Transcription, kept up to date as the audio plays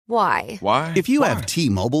Why? Why? If you have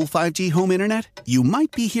T-Mobile 5G home internet, you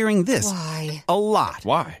might be hearing this Why? a lot.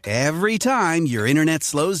 Why? Every time your internet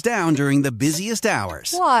slows down during the busiest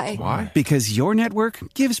hours. Why? Why? Because your network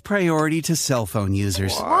gives priority to cell phone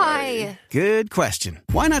users. Why? Good question.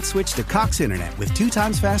 Why not switch to Cox Internet with 2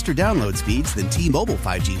 times faster download speeds than T-Mobile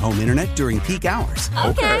 5G home internet during peak hours?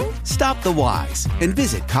 Okay. Stop the whys and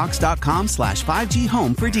visit cox.com/5G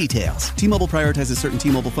home for details. T-Mobile prioritizes certain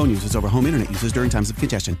T-Mobile phone users over home internet users during times of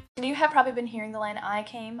congestion. You have probably been hearing the line, I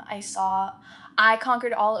came, I saw, I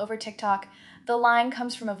conquered all over TikTok. The line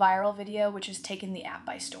comes from a viral video which has taken the app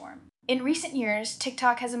by storm. In recent years,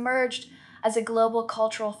 TikTok has emerged as a global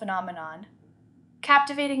cultural phenomenon,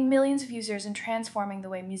 captivating millions of users and transforming the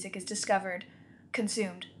way music is discovered,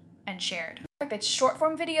 consumed, and shared. With its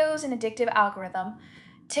short-form videos and addictive algorithm,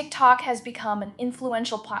 TikTok has become an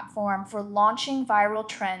influential platform for launching viral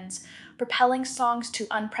trends, propelling songs to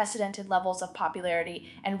unprecedented levels of popularity,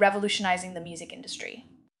 and revolutionizing the music industry.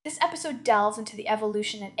 This episode delves into the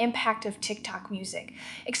evolution and impact of TikTok music,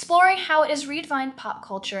 exploring how it has redefined pop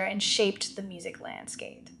culture and shaped the music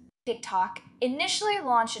landscape. TikTok, initially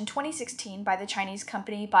launched in 2016 by the Chinese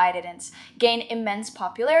company ByteDance, gained immense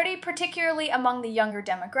popularity, particularly among the younger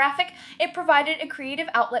demographic. It provided a creative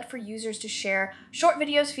outlet for users to share short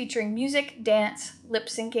videos featuring music, dance, lip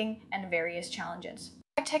syncing, and various challenges.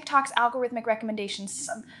 TikTok's algorithmic recommendation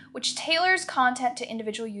system, which tailors content to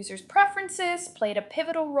individual users' preferences, played a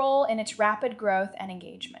pivotal role in its rapid growth and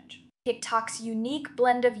engagement. TikTok's unique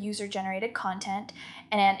blend of user-generated content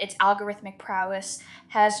and its algorithmic prowess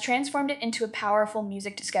has transformed it into a powerful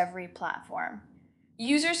music discovery platform.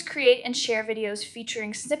 Users create and share videos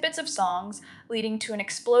featuring snippets of songs, leading to an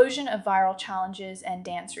explosion of viral challenges and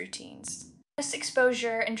dance routines. This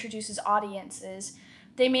exposure introduces audiences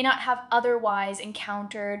they may not have otherwise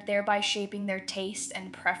encountered, thereby shaping their tastes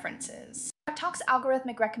and preferences. TikTok's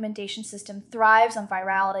algorithmic recommendation system thrives on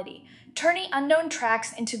virality, turning unknown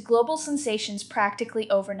tracks into global sensations practically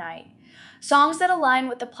overnight. Songs that align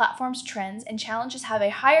with the platform's trends and challenges have a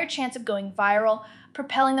higher chance of going viral,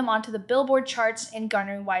 propelling them onto the Billboard charts and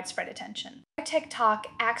garnering widespread attention. TikTok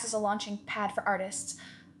acts as a launching pad for artists,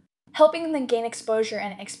 helping them gain exposure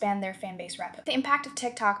and expand their fan base rapidly. The impact of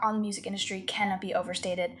TikTok on the music industry cannot be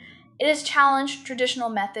overstated. It has challenged traditional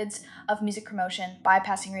methods of music promotion,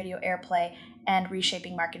 bypassing radio airplay, and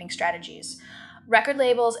reshaping marketing strategies. Record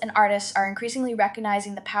labels and artists are increasingly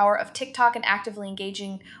recognizing the power of TikTok and actively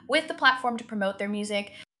engaging with the platform to promote their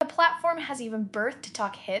music. The platform has even birthed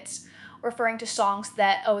TikTok hits, referring to songs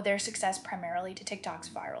that owe their success primarily to TikTok's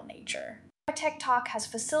viral nature. TikTok has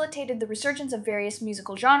facilitated the resurgence of various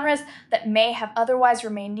musical genres that may have otherwise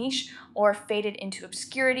remained niche or faded into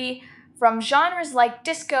obscurity. From genres like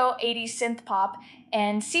disco, 80s synth pop,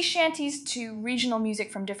 and sea shanties to regional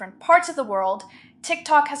music from different parts of the world,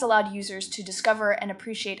 TikTok has allowed users to discover and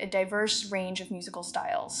appreciate a diverse range of musical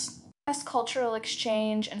styles. This cultural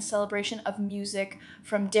exchange and celebration of music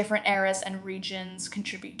from different eras and regions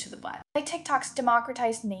contribute to the blend. TikTok's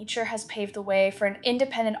democratized nature has paved the way for an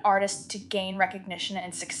independent artist to gain recognition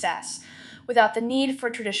and success without the need for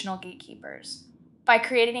traditional gatekeepers. By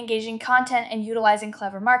creating engaging content and utilizing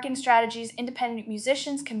clever marketing strategies, independent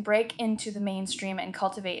musicians can break into the mainstream and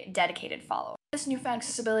cultivate a dedicated following. This newfound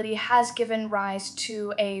accessibility has given rise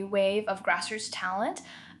to a wave of grassroots talent,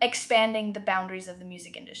 expanding the boundaries of the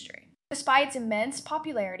music industry. Despite its immense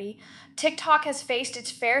popularity, TikTok has faced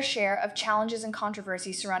its fair share of challenges and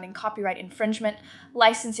controversies surrounding copyright infringement,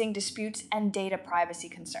 licensing disputes, and data privacy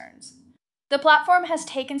concerns. The platform has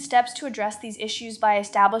taken steps to address these issues by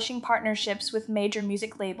establishing partnerships with major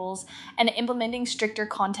music labels and implementing stricter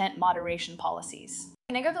content moderation policies.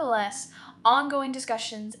 Nevertheless, ongoing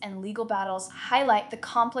discussions and legal battles highlight the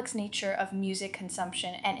complex nature of music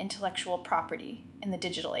consumption and intellectual property in the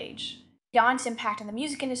digital age. Beyond its impact on the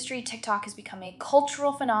music industry, TikTok has become a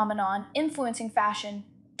cultural phenomenon influencing fashion,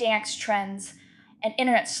 dance trends, and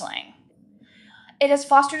internet slang. It has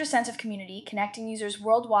fostered a sense of community, connecting users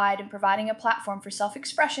worldwide and providing a platform for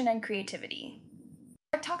self-expression and creativity.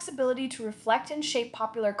 TikTok's ability to reflect and shape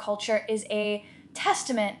popular culture is a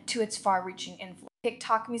testament to its far-reaching influence.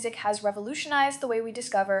 TikTok music has revolutionized the way we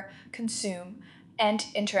discover, consume, and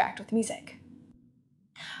interact with music.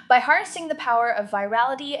 By harnessing the power of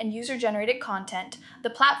virality and user-generated content, the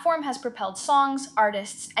platform has propelled songs,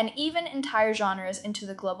 artists, and even entire genres into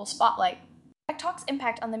the global spotlight. TikTok's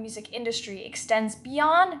impact on the music industry extends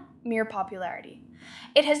beyond mere popularity.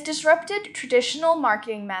 It has disrupted traditional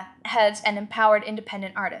marketing methods and empowered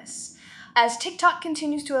independent artists. As TikTok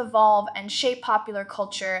continues to evolve and shape popular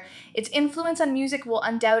culture, its influence on music will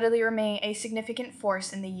undoubtedly remain a significant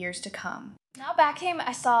force in the years to come. Now back came,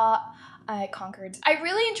 I saw I conquered. I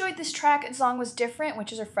really enjoyed this track. The song was different,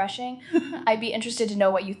 which is refreshing. I'd be interested to know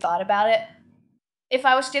what you thought about it. If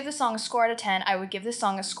I was to give the song a score out of 10, I would give this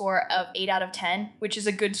song a score of 8 out of 10, which is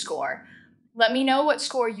a good score. Let me know what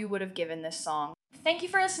score you would have given this song. Thank you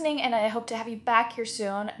for listening, and I hope to have you back here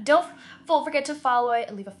soon. Don't forget to follow it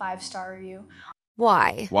and leave a 5-star review.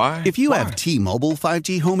 Why? Why? If you Why? have T-Mobile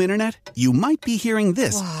 5G home internet, you might be hearing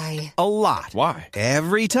this Why? a lot. Why?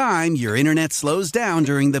 Every time your internet slows down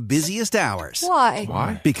during the busiest hours. Why?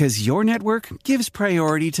 Why? Because your network gives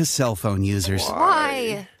priority to cell phone users.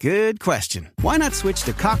 Why? Good question. Why not switch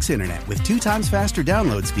to Cox Internet with 2 times faster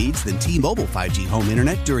download speeds than T-Mobile 5G home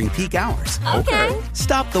internet during peak hours? Okay.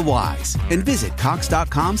 Stop the whys and visit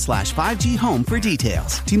cox.com/5G home for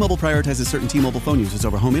details. T-Mobile prioritizes certain T-Mobile phone users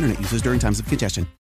over home internet users during times of congestion.